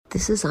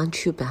This is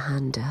Anshu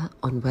Bahanda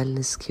on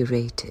Wellness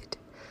Curated.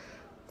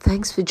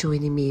 Thanks for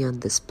joining me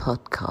on this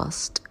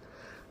podcast.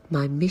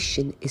 My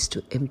mission is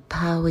to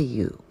empower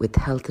you with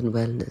health and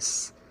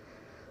wellness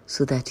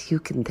so that you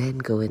can then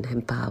go and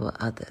empower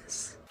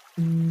others.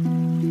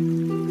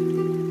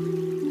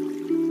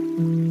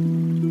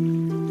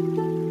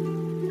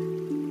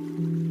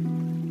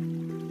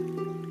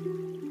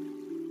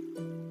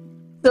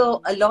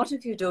 So a lot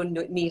of you don't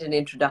need an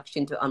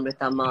introduction to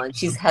Amrita Mann.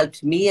 She's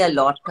helped me a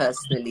lot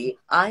personally.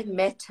 I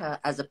met her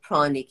as a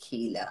pranic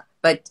healer,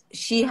 but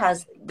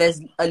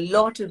there's a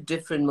lot of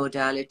different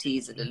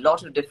modalities and a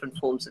lot of different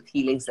forms of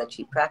healings that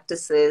she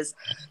practices.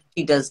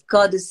 She does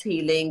goddess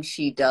healing.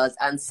 She does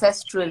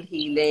ancestral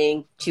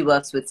healing. She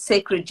works with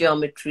sacred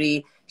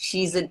geometry.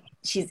 She's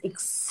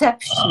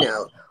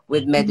exceptional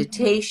with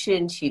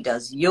meditation. She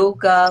does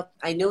yoga.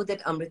 I know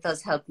that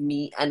Amrita's helped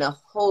me and a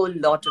whole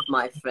lot of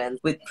my friends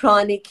with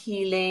pranic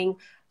healing.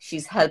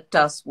 She's helped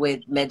us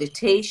with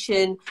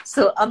meditation.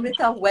 So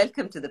Amrita,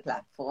 welcome to the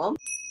platform.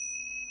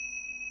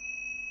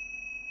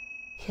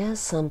 Here's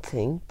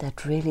something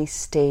that really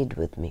stayed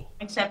with me.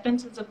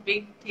 Acceptance is a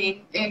big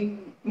thing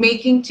in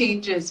making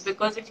changes,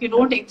 because if you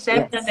don't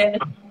accept that there is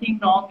something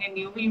wrong in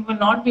you, you will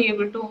not be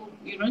able to,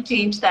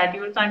 change that.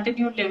 You will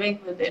continue living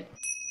with it.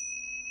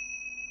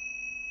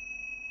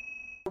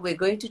 We're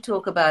going to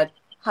talk about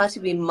how to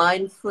be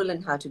mindful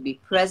and how to be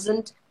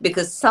present,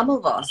 because some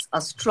of us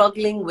are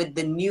struggling with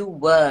the new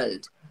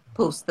world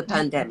post the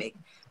pandemic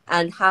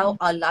and how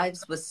our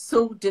lives were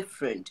so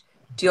different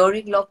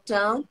during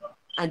lockdown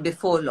and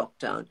before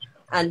lockdown,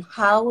 and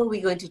how are we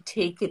going to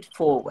take it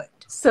forward?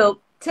 So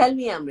tell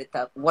me,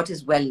 Amrita, what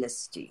is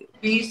wellness to you?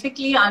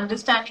 Basically,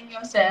 understanding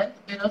yourself,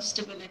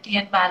 stability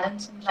and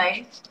balance in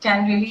life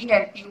can really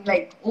help you,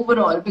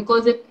 overall,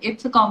 because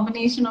it's a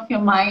combination of your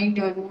mind,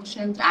 your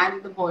emotions,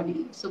 and the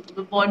body. So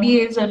the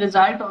body is a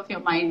result of your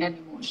mind and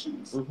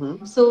emotions.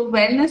 Mm-hmm. So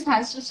wellness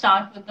has to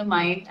start with the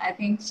mind. I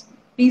think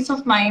peace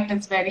of mind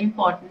is very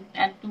important,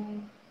 and to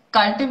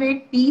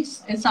cultivate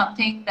peace is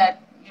something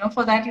that,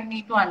 for that you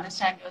need to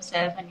understand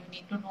yourself, and you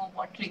need to know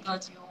what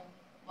triggers you,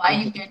 why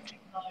you get triggered.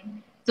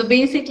 So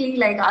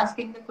basically,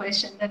 asking the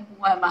question that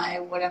who am I,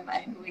 what am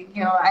I doing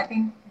here? I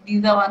think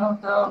these are one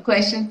of the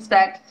questions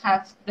that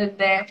have been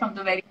there from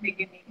the very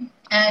beginning.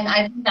 And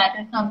I think that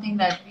is something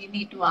that we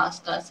need to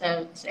ask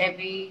ourselves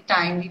every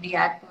time we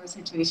react to a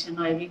situation,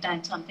 or every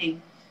time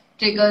something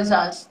triggers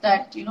us,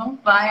 that,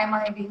 why am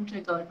I being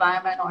triggered? Why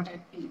am I not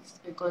at peace?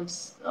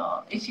 Because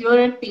if you're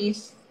at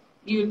peace,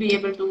 you'll be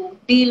able to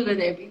deal with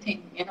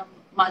everything in a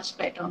much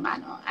better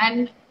manner.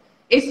 And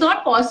it's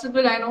not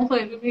possible, I know, for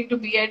everybody to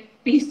be at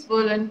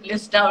peaceful and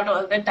blissed out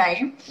all the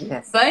time.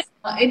 Yes. But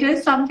it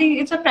is something,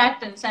 it's a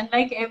practice. And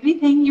like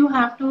everything, you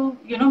have to,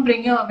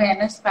 bring your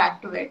awareness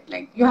back to it.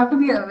 Like you have to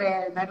be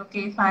aware that,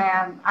 okay, if I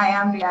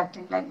am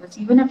reacting like this,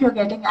 even if you're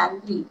getting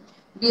angry,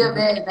 be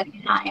aware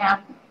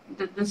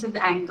that this is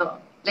anger.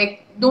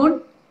 Like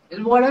what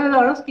a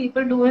lot of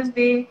people do is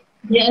they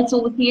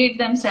associate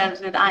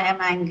themselves with I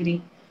am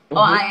angry, or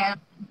I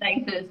am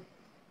like this.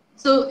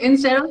 So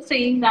instead of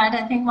saying that,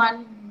 I think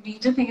one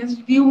major thing is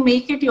you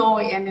make it your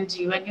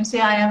energy. When you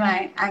say I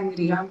am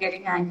angry, I'm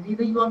getting angry,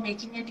 then you are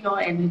making it your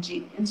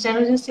energy. Instead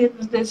of just saying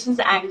this is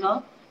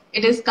anger,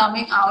 it is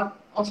coming out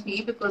of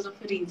me because of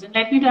a reason.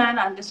 Let me try and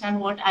understand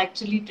what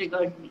actually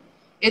triggered me.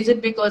 Is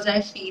it because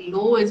I feel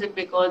low? Is it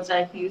because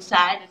I feel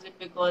sad? Is it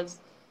because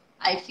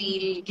I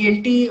feel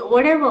guilty?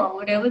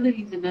 Whatever the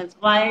reason is,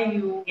 why are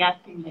you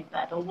reacting like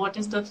that, or what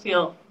is the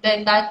fear?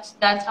 Then that's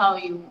how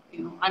you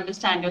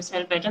understand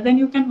yourself better. Then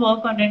you can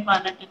work on it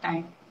one at a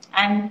time.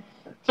 And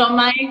from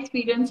my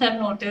experience, I've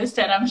noticed,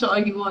 and I'm sure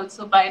you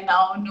also by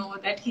now know,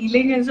 that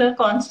healing is a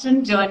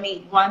constant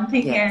journey. One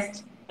thing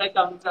ends, that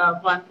comes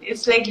up.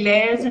 It's like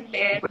layers and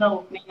layers are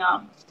opening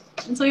up.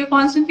 And so you're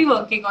constantly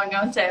working on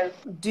yourself.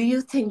 Do you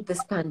think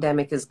this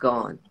pandemic is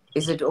gone?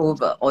 Is it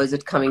over, or is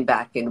it coming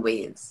back in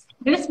waves?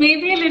 This may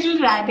be a little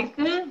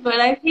radical, but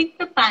I think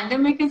the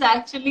pandemic is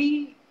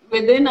actually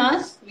within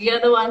us. We are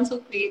the ones who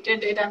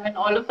created it. I mean,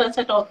 all of us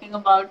are talking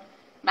about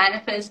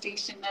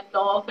manifestation and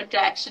law of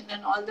attraction,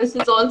 and all this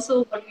is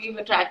also what we've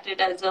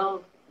attracted as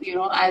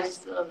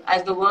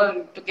as the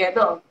world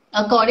together.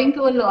 According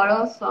to a lot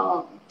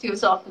of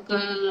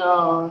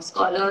theosophical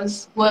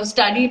scholars who have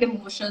studied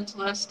emotions,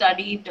 who have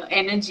studied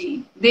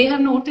energy, they have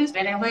noticed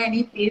whenever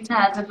any place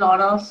has a lot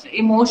of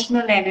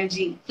emotional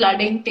energy,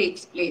 flooding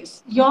takes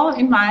place. Your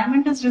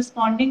environment is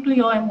responding to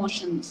your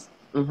emotions.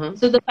 Mm-hmm.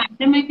 So the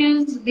pandemic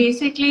is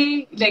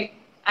basically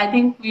I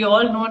think we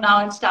all know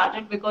now it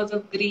started because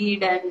of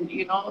greed, and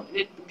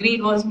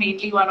greed was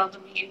mainly one of the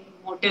main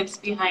motives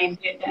behind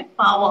it, and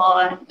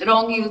power and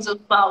wrong use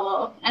of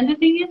power. And the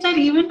thing is that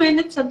even when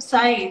it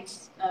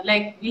subsides,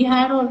 we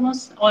had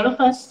almost all of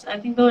us, I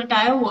think the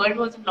entire world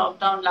was in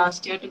lockdown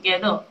last year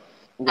together.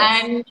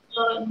 Yes.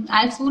 And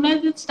as soon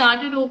as it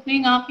started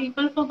opening up,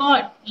 people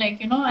forgot.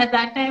 At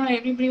that time,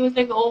 everybody was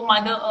like, oh,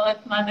 Mother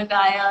Earth, Mother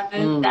Gaia,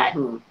 this, that.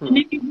 And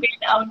if you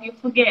get out, you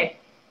forget.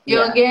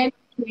 You're again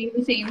doing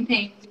the same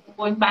things.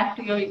 going back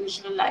to your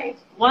usual life.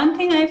 One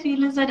thing I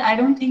feel is that I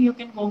don't think you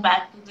can go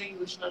back to the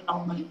usual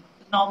normal.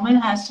 The normal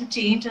has to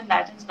change, and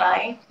that is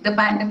why the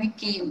pandemic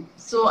came.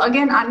 So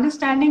again,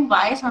 understanding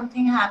why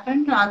something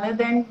happened rather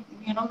than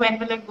when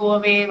will it go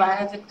away? Why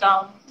has it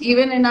come?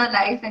 Even in our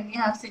life, when we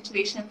have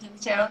situations,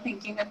 instead of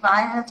thinking that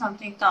why has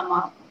something come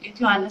up, if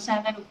you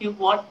understand that, okay,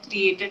 what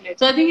created it?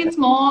 So I think it's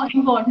more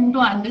important to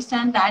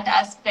understand that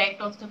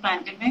aspect of the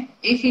pandemic.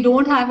 If you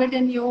don't have it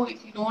in you,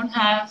 if you don't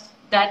have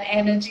that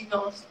energy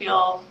of fear,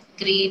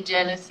 greed,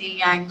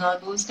 jealousy, anger,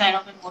 those kind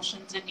of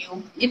emotions in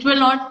you, it will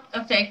not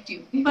affect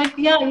you. But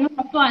yeah, you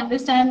have to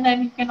understand that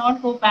you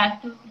cannot go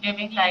back to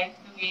living life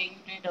the way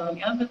you did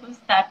earlier, because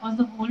that was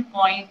the whole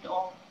point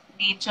of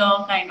nature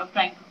kind of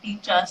trying to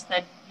teach us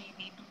that we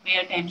need to pay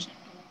attention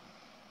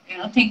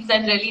to things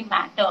that really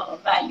matter,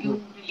 value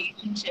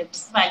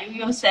relationships, value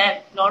yourself.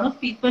 A lot of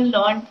people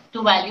learned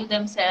to value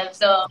themselves,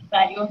 the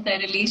value of their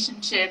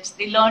relationships.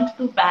 They learned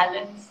to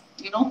balance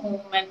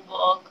home and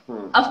work.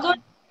 Of course,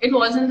 it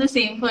wasn't the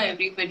same for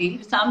everybody.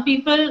 For some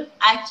people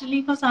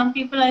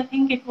I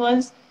think it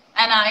was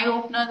an eye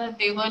opener that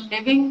they were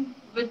living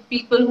with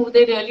people who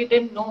they really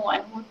didn't know,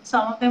 and who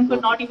some of them could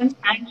not even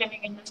stand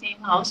living in the same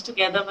house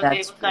together, but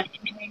they were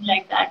continuing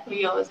like that for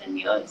years and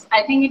years.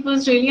 I think it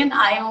was really an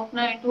eye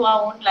opener into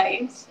our own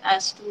lives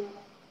as to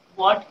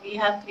what we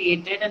have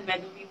created, and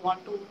whether we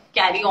want to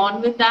carry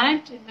on with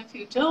that in the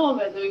future, or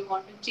whether we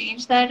want to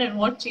change that, and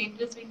what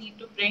changes we need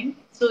to bring.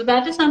 So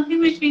that is something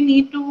which we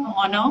need to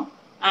honor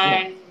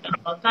and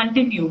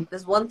continue.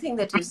 There's one thing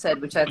that you said,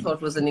 which I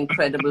thought was an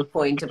incredible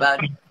point, about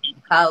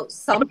how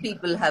some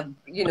people have,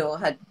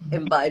 had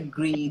imbibed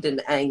greed and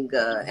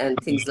anger and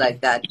things like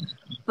that.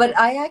 But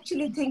I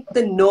actually think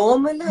the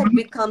normal had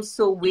become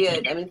so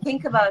weird. I mean,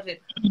 think about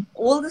it.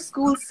 All the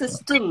school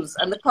systems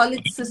and the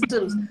college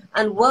systems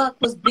and work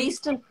was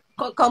based on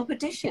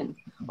competition,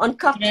 on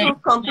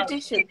cutthroat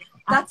competition.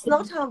 That's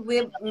not how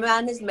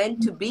man is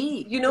meant to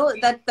be.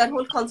 That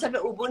whole concept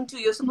of Ubuntu,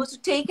 you're supposed to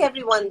take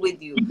everyone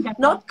with you,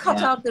 not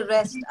cut out the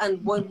rest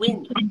and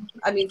win.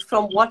 I mean,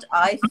 from what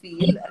I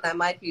feel, and I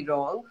might be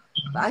wrong,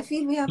 I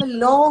feel we have a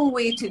long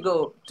way to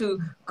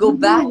go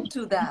back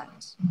to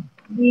that.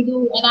 We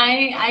do, and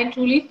I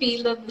truly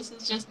feel that this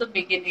is just the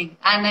beginning.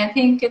 And I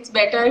think it's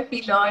better if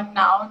we learn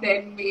now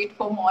than wait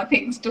for more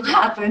things to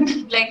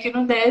happen.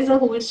 There is a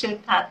whole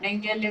shift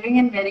happening. We are living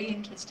in very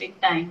interesting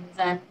times,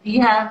 and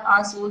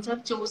our souls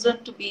have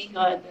chosen to be here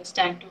at this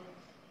time to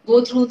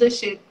go through the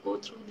shift, go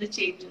through the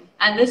changes.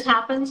 And this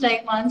happens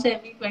like once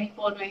every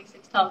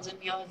 26,000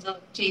 years, a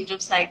change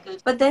of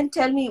cycles. But then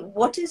tell me,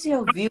 what is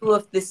your view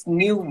of this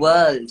new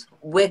world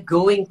we're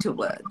going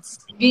towards?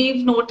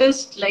 We've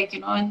noticed,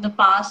 in the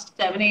past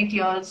 7-8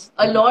 years,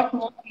 a lot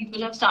more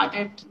people have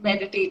started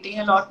meditating.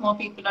 A lot more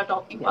people are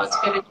talking about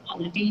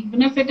spirituality,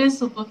 even if it is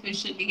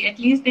superficially. At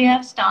least they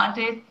have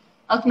started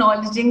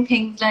acknowledging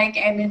things like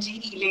energy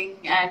healing.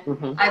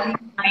 And I think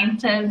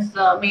science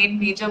has made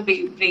major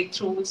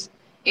breakthroughs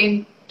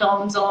in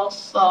terms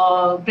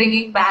of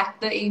bringing back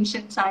the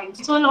ancient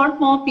science. So a lot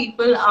more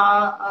people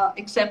are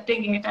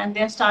accepting it, and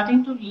they're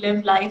starting to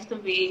live life the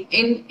way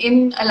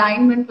in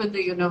alignment with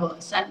the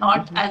universe, and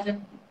not as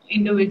an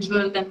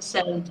individual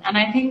themselves. And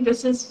I think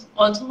this is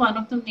also one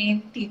of the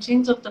main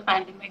teachings of the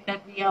pandemic,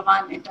 that we are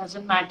one. It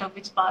doesn't matter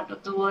which part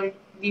of the world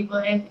we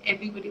were in,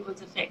 everybody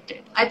was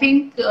affected. I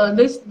think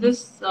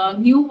this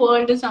new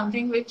world is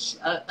something which,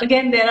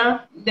 again,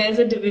 there's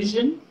a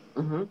division.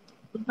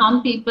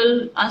 Some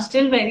people are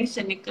still very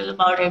cynical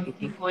about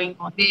everything going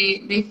on.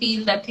 They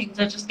feel that things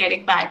are just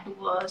getting bad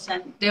to us,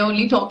 and they're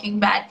only talking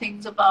bad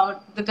things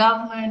about the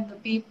government, the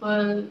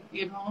people,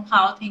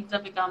 how things are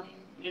becoming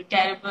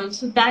terrible.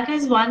 So that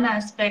is one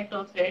aspect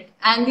of it.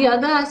 And the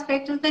other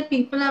aspect is that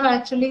people have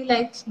actually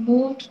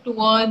moved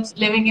towards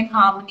living in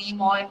harmony,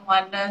 more in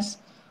oneness.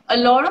 A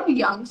lot of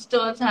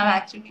youngsters have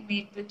actually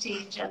made the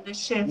change and the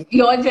shift.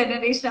 Your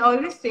generation, I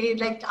always say,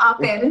 our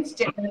parents'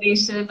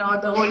 generation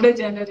or the older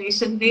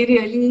generation, they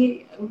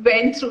really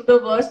went through the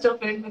worst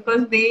of it,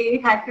 because they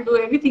had to do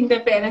everything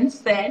their parents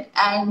said,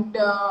 and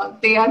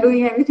they are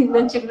doing everything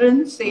the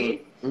children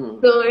say.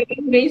 So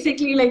it's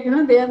basically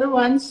they are the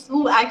ones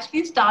who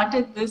actually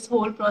started this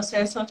whole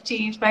process of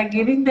change by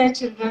giving their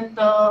children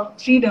the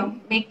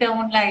freedom, make their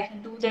own life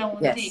and do their own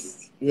things.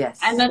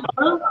 Yes. And a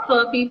lot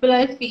of people,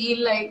 I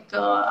feel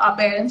our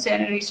parents'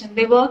 generation,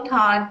 they worked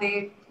hard,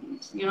 they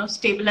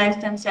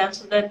stabilized themselves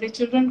so that their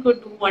children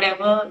could do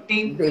whatever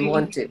they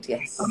wanted.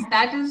 Yes.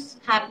 That is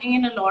happening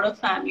in a lot of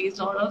families.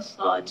 A lot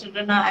of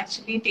children are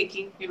actually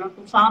taking to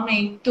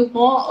farming, to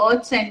more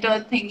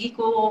earth-centered,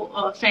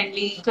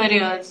 eco-friendly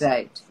careers.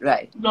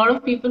 Right. A lot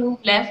of people who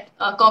left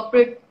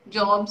corporate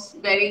jobs,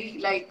 very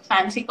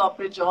fancy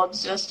corporate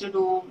jobs, just to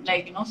do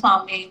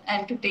farming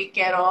and to take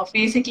care of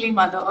basically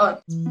Mother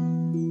Earth.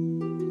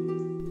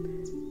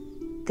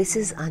 This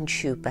is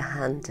Anshu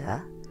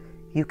Bahanda.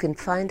 You can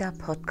find our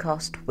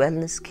podcast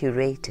Wellness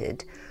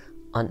Curated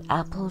on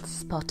Apple,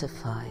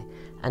 Spotify,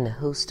 and a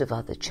host of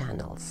other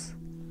channels.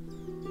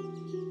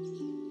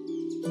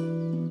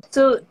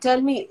 So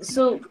tell me,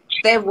 so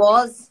there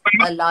was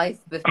a life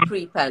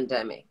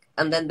pre-pandemic.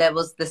 and then there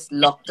was this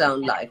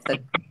lockdown life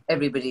that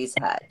everybody's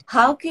had.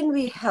 How can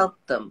we help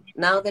them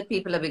now that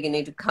people are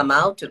beginning to come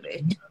out of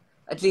it,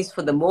 at least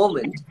for the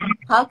moment?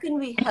 How can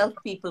we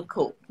help people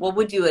cope? What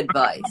would you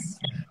advise?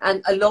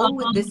 And along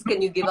with this,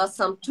 can you give us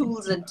some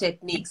tools and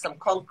techniques, some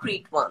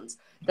concrete ones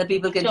that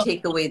people can Sure.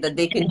 take away that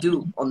they can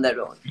do on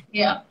their own?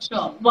 Yeah,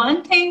 sure.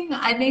 One thing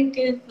I think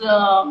is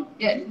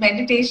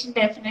meditation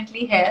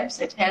definitely helps.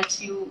 It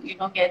helps you,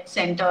 get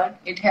centered.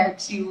 It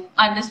helps you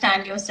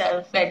understand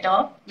yourself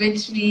better,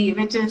 which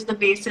is the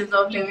basis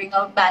of living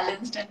a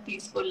balanced and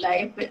peaceful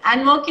life.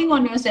 And working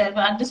on yourself.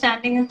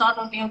 Understanding is not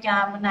only, okay,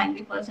 I'm an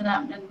angry person,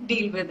 I'm going to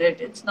deal with it.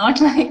 It's not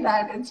like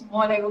that. It's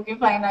more like, okay,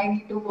 fine, I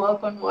need to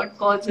work on what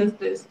causes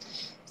this.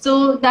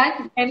 So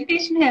that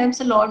meditation helps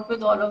a lot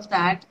with all of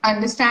that.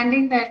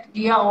 Understanding that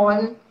we are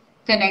all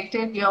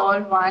connected, we are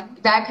all one.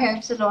 That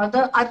helps a lot.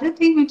 The other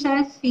thing which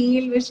I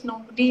feel, which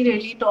nobody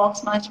really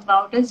talks much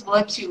about, is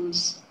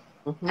virtues.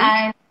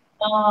 And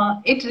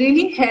it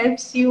really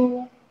helps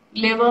you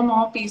live a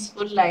more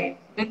peaceful life.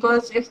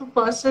 Because if a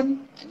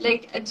person,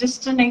 like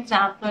just an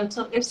example,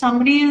 so if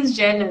somebody is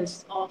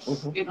jealous of,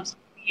 somebody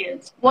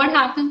else, what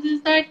happens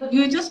is that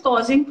you're just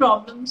causing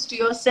problems to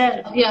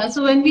yourself. Yeah,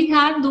 so when we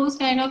have those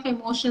kind of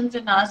emotions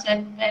in us,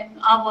 and when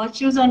our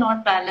virtues are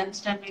not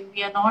balanced, and when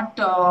we are not,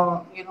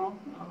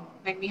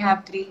 when we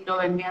have greed or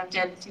when we have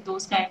jealousy,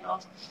 those kind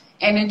of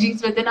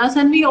energies within us,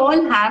 and we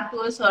all have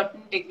to a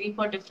certain degree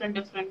for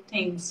different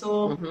things.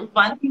 So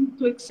one thing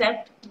to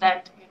accept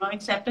that,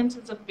 acceptance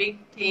is a big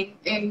thing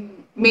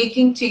in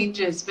making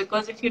changes,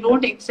 because if you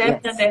don't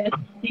accept that there is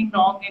something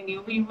wrong in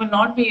you, you will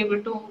not be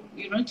able to,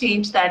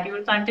 change that. You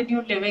will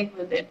continue living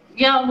with it.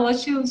 Yeah,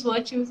 virtues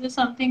is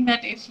something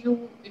that if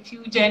you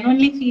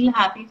genuinely feel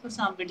happy for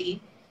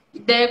somebody,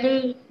 there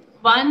will,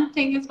 one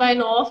thing is, by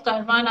law of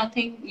karma,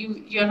 nothing,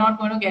 you're not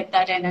going to get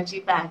that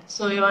energy back.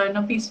 So you're in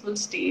a peaceful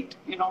state.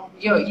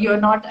 You're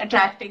not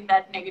attracting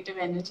that negative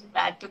energy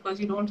back because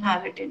you don't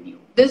have it in you.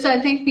 This,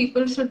 I think,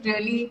 people should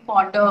really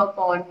ponder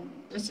upon.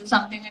 This is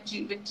something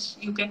which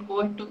you can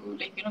go into,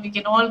 we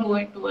can all go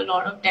into a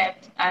lot of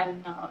depth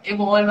and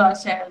evolve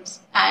ourselves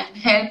and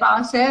help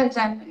ourselves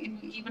and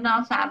even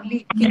our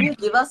family. Can you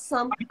give us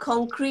some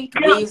concrete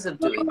ways of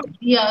doing it?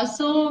 Yeah,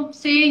 so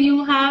say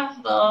you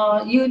have,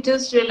 you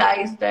just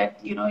realize that,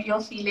 you're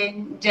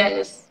feeling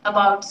jealous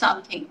about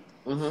something.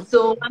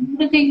 So one of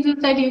the things is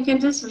that you can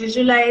just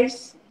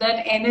visualize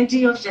that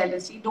energy of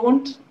jealousy.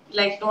 Don't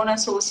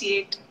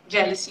associate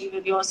jealousy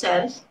with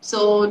yourself.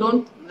 So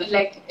don't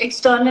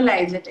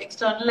externalize it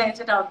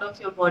out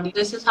of your body.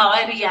 This is how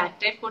I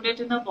reacted. Put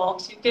it in a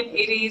box. You can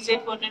erase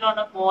it, put it on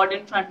a board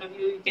in front of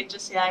you. You can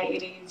just say, I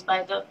erase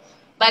by the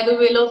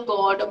will of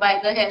God or by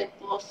the help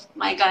of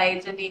my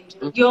guides and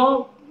angels.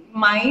 Your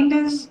mind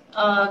is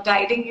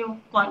guiding you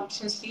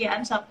consciously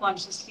and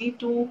subconsciously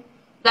to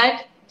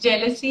that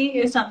jealousy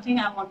is something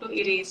I want to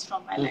erase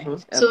from my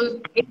life.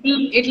 So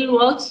it'll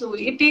work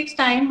slowly. It takes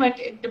time, but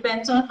it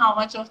depends on how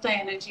much of the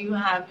energy you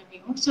have in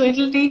you. So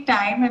it'll take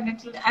time,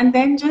 and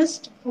then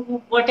just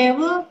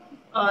whatever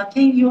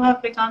thing you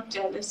have become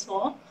jealous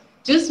for,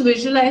 just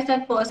visualize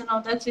that person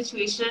or that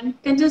situation. You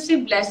can just say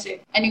bless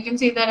it, and you can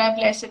say that I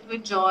bless it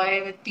with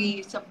joy, with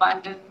peace,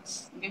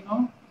 abundance,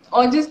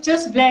 or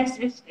just bless.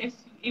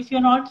 If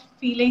you're not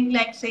feeling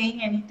like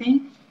saying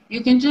anything,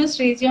 you can just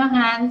raise your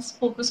hands,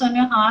 focus on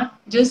your heart,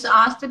 just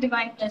ask the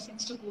divine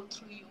blessings to go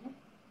through you.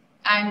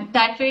 And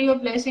that way you're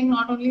blessing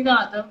not only the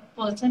other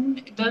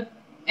person, the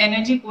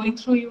energy going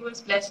through you is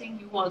blessing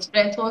you also.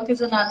 Breathwork is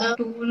another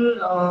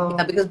tool.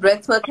 Because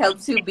breathwork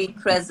helps you be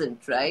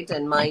present, right?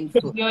 And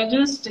mindful. You're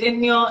just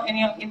in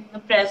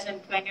the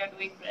present when you're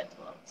doing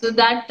breathwork. So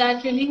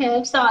that really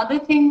helps. The other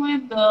thing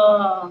with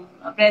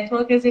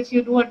breathwork is if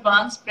you do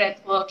advanced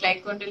breathwork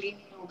like Kundalini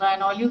yoga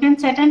and all, you can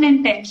set an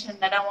intention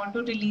that I want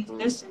to release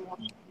this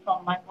emotion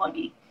from my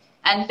body,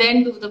 and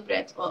then do the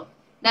breathwork.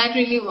 That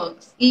really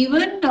works.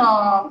 Even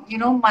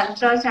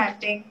mantra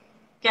chanting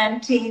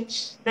can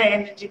change the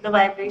energy, the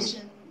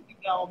vibration in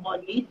your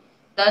body,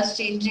 thus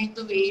changing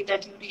the way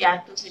that you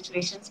react to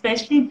situations,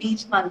 especially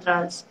beach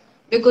mantras,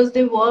 because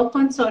they work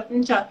on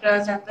certain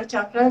chakras, and the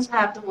chakras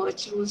have the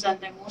virtues and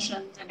the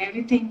emotions, and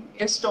everything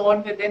is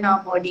stored within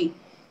our body.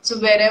 So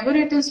wherever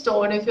it is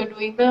stored, if you're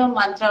doing the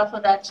mantra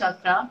for that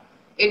chakra,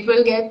 it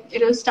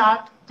will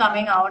start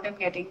coming out and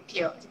getting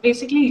clear.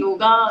 Basically,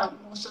 yoga,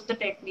 most of the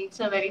techniques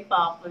are very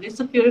powerful.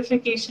 It's a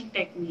purification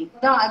technique.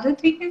 The other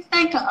thing is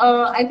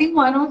I think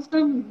one of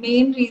the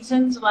main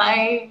reasons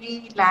why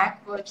we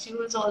lack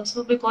virtue is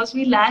also because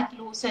we lack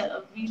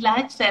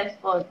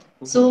self-worth.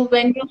 So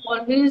when you're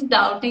always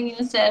doubting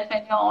yourself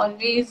and you're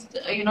always,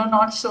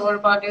 not sure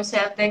about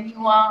yourself, then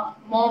you are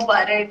more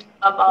worried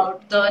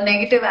about the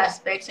negative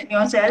aspects in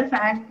yourself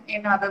and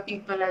in other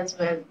people as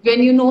well.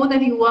 When you know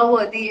that you are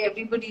worthy,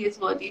 everybody is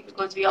worthy,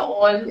 because we are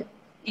all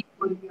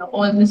equal, we are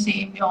all the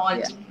same, we are all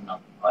children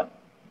of God.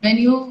 When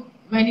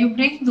you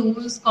bring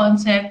those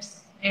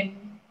concepts in,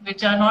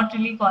 which are not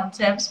really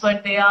concepts,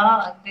 but they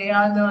are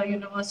the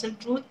universal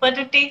truth, but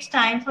it takes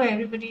time for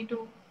everybody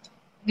to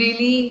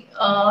really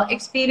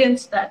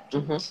experience that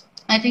truth.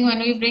 I think when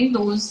we bring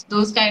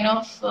those kind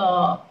of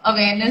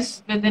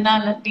awareness within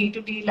our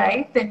day-to-day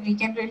life, then we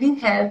can really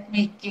help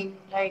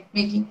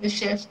making the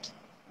shift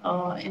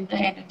in the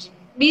energy.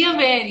 Be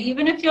aware,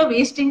 even if you're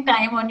wasting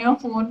time on your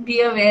phone, be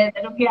aware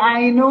that okay,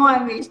 I know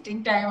I'm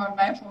wasting time on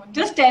my phone.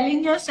 Just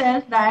telling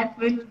yourself that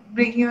will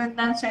bring you in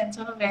that sense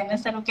of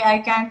awareness that okay, I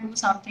can do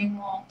something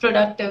more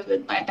productive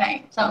with my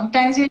time.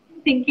 Sometimes you're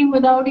thinking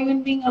without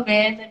even being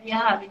aware that we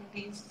are having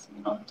these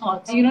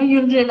thoughts.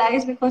 You'll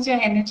realize because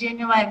your energy and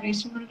your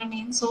vibration will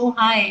remain so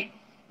high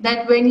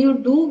that when you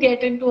do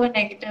get into a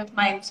negative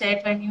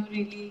mindset, when you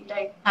really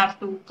like have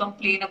to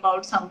complain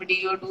about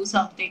somebody or do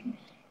something,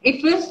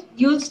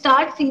 you'll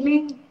start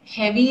feeling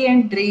heavy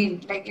and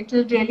drained. Like it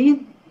will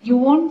really, you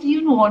won't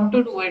even want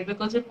to do it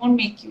because it won't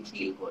make you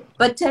feel good.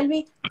 But tell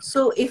me,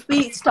 so if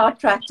we start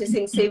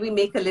practicing, say we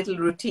make a little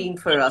routine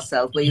for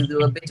ourselves where you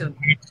do a bit of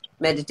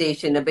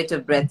meditation, a bit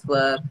of breath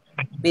work,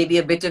 maybe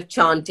a bit of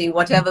chanting,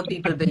 whatever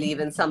people believe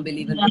in. Some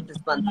believe in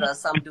Buddhist mantras,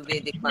 some do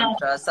Vedic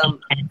mantras, some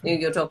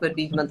you're talking about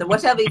beat mantra,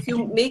 whatever. If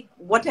you make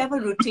whatever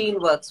routine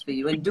works for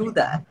you and do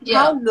that,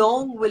 how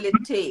long will it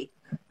take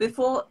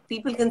before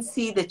people can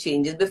see the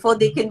changes, before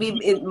they can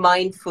be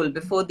mindful,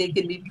 before they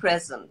can be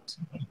present?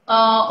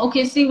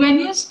 Okay, see, when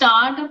you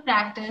start a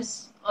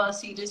practice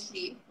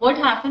seriously, what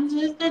happens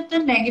is that the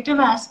negative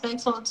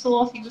aspects also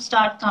of you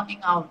start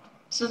coming out.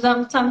 So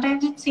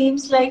sometimes it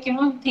seems like,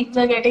 things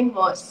are getting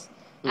worse.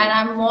 And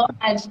I'm more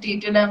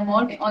agitated, I'm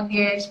more on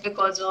the edge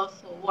because of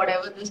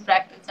whatever this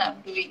practice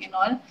I'm doing and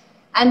all.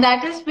 And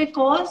that is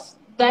because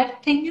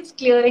that thing is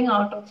clearing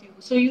out of you.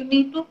 So you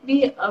need to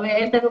be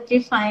aware that, okay,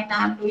 fine,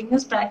 I'm doing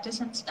this practice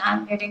and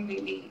I'm getting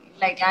really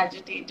like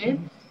agitated.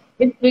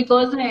 It's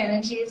because the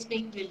energy is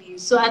being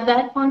released. So at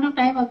that point of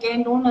time,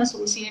 again, don't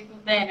associate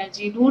with the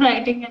energy. Do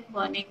writing and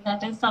burning.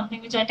 That is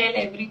something which I tell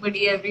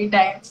everybody every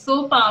time. It's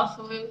so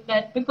powerful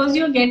that because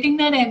you're getting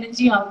that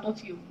energy out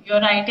of you, you're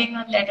writing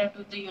a letter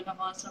to the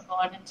universe or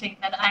God and saying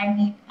that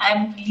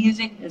I'm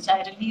releasing this.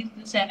 I release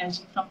this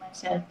energy from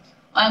myself.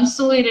 I'm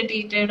so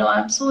irritated or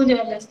I'm so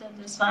jealous that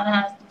this one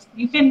has this.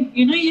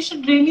 You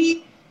should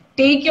really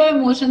take your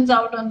emotions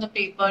out on the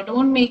paper.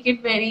 Don't make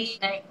it very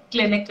like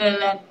clinical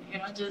and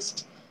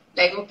just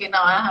like okay,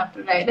 now I have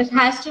to write. It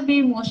has to be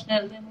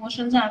emotional. The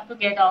emotions have to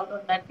get out on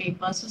that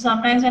paper. So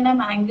sometimes when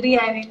I'm angry,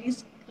 I really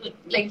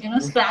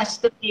scratch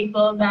the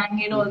paper, bang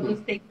it, all those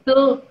things.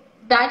 So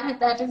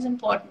that is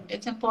important.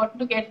 It's important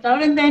to get it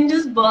out and then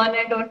just burn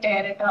it or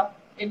tear it up.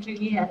 It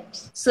really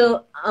helps.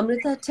 So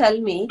Amrita,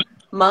 tell me,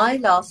 my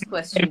last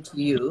question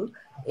to you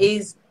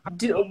is,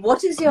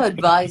 what is your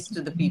advice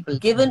to the people,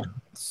 given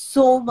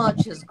so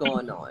much has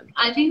gone on?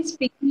 I think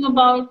speaking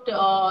about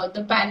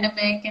the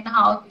pandemic and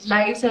how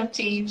lives have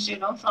changed,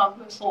 from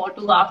before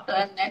to after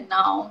and then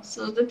now.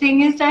 So the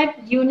thing is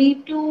that you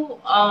need to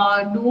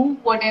do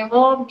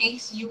whatever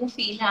makes you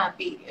feel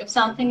happy. If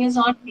something is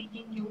not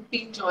making you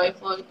feel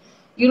joyful,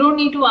 you don't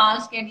need to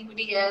ask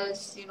anybody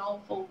else,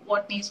 for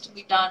what needs to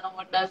be done or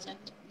what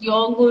doesn't.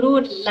 Your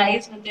guru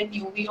lies within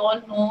you. We all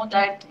know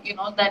that,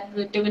 that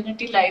the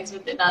divinity lies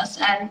within us.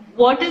 And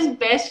what is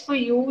best for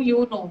you,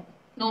 you know.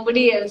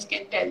 Nobody else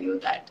can tell you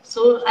that.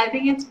 So I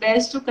think it's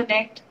best to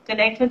connect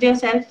with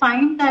yourself.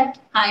 Find that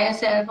higher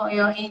self or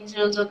your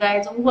angels or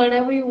guides or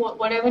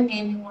whatever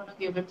name you want to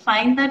give it.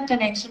 Find that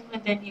connection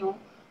within you,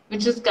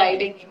 which is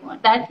guiding you.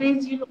 That way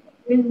you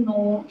always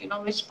know,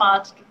 which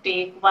path to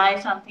take, why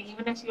something,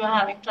 even if you are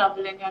having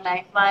trouble in your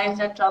life, why is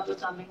that trouble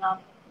coming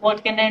up?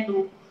 What can I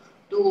do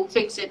to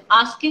fix it?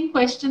 Asking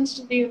questions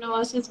to the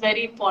universe is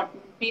very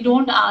important. We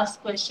don't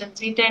ask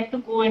questions. We tend to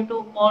go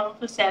into more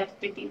of a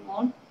self-pity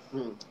mode.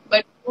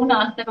 But don't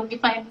ask that, okay,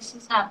 fine, this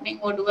is happening,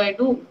 what do I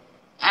do?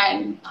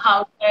 And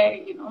how do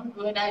I,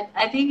 do it?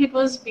 I think it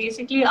was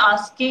basically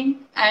asking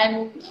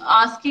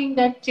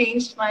that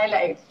changed my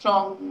life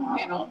from,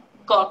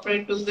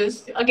 corporate to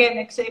this. Again,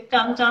 it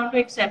comes down to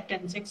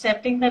acceptance.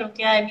 Accepting that,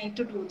 okay, I need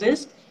to do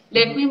this.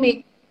 Let me make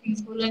it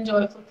peaceful and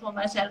joyful for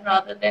myself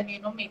rather than,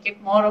 make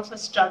it more of a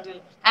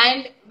struggle.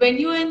 And when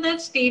you're in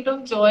that state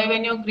of joy,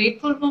 when you're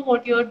grateful for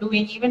what you're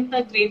doing, even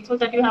grateful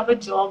that you have a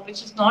job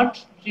which is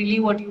not really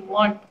what you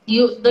want,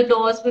 the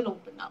doors will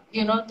open up.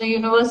 The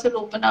universe will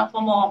open up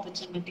for more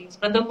opportunities.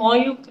 But the more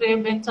you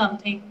crave in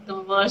something,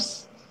 the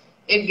worse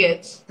it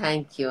gets.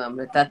 Thank you,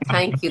 Amrita.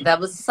 Thank you. That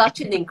was such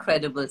an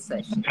incredible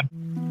session.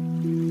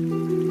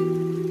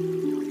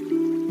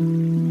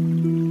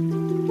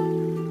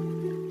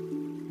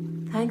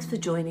 Thanks for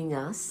joining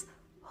us.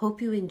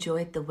 Hope you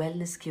enjoyed the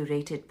Wellness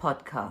Curated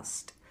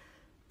podcast.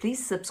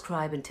 Please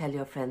subscribe and tell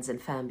your friends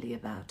and family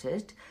about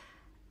it.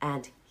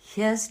 And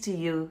here's to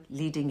you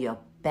leading your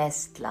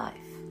best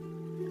life.